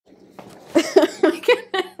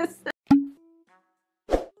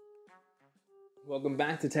Welcome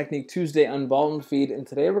back to Technique Tuesday on Ballroom Feed, and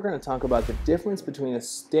today we're going to talk about the difference between a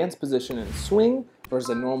dance position in swing versus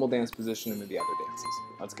a normal dance position in maybe other dances.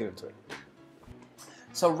 Let's get into it.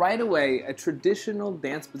 So right away, a traditional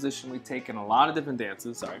dance position we take in a lot of different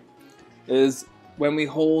dances, is when we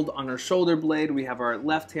hold on our shoulder blade, we have our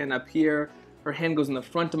left hand up here, her hand goes in the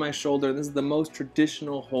front of my shoulder. This is the most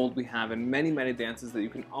traditional hold we have in many, many dances that you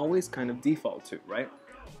can always kind of default to, right?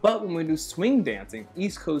 But when we do swing dancing,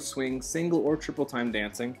 East Coast swing, single or triple time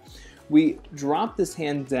dancing, we drop this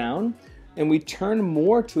hand down and we turn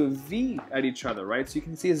more to a V at each other, right? So you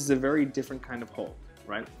can see this is a very different kind of hold,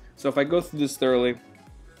 right? So if I go through this thoroughly,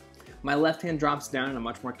 my left hand drops down in a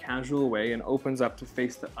much more casual way and opens up to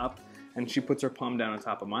face the up, and she puts her palm down on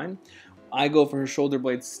top of mine. I go for her shoulder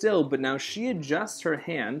blade still, but now she adjusts her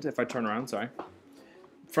hand, if I turn around,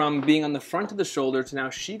 from being on the front of the shoulder to now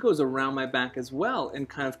she goes around my back as well and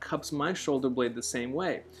kind of cups my shoulder blade the same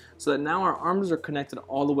way. So that now our arms are connected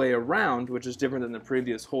all the way around, which is different than the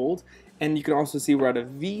previous hold. And you can also see we're at a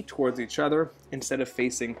V towards each other instead of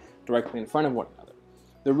facing directly in front of one another.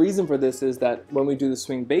 The reason for this is that when we do the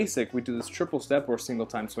swing basic, we do this triple step or single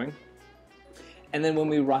time swing. And then when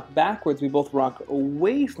we rock backwards, we both rock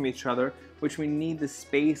away from each other, which we need the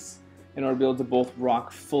space in order to be able to both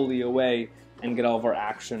rock fully away and get all of our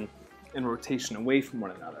action and rotation away from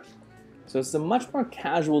one another. So it's a much more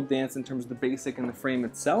casual dance in terms of the basic and the frame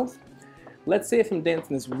itself. Let's say if I'm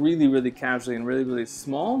dancing this really, really casually and really, really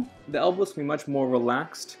small, the elbows can be much more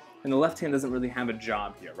relaxed and the left hand doesn't really have a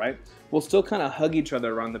job here, right? We'll still kind of hug each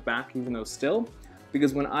other around the back even though still,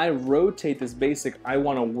 because when I rotate this basic, I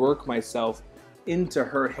want to work myself into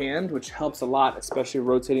her hand, which helps a lot, especially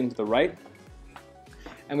rotating to the right.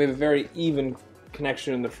 And we have a very even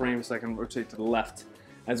connection in the frame, so I can rotate to the left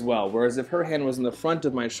as well. Whereas if her hand was in the front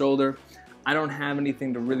of my shoulder, I don't have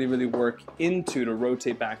anything to really work into to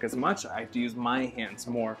rotate back as much. I have to use my hands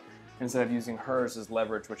more instead of using hers as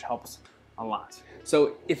leverage, which helps a lot.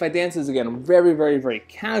 So if I dance this again very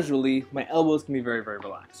casually, my elbows can be very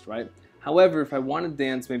relaxed, right? However, if I want to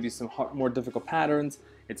dance maybe some more difficult patterns,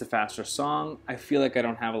 it's a faster song, I feel like I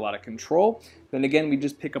don't have a lot of control, then again we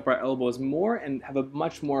just pick up our elbows more and have a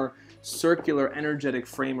much more circular, energetic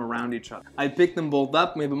frame around each other. I pick them both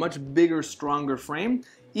up, we have a much bigger, stronger frame.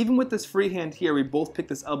 Even with this free hand here, we both pick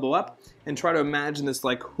this elbow up and try to imagine this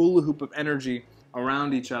like hula hoop of energy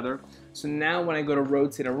around each other. So now when I go to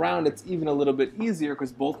rotate around, it's even a little bit easier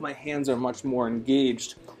because both my hands are much more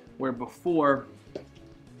engaged, where before,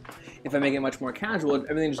 if I make it much more casual,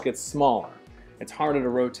 everything just gets smaller. It's harder to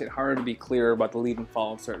rotate, harder to be clear about the lead and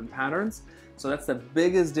follow of certain patterns. So that's the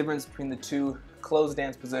biggest difference between the two closed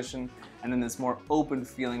dance position and then this more open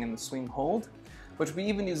feeling in the swing hold, which we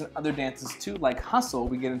even use in other dances too, like hustle,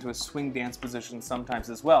 we get into a swing dance position sometimes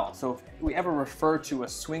as well. So if we ever refer to a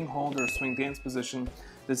swing hold or a swing dance position,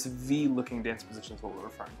 this V-looking dance position is what we're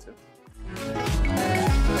referring to.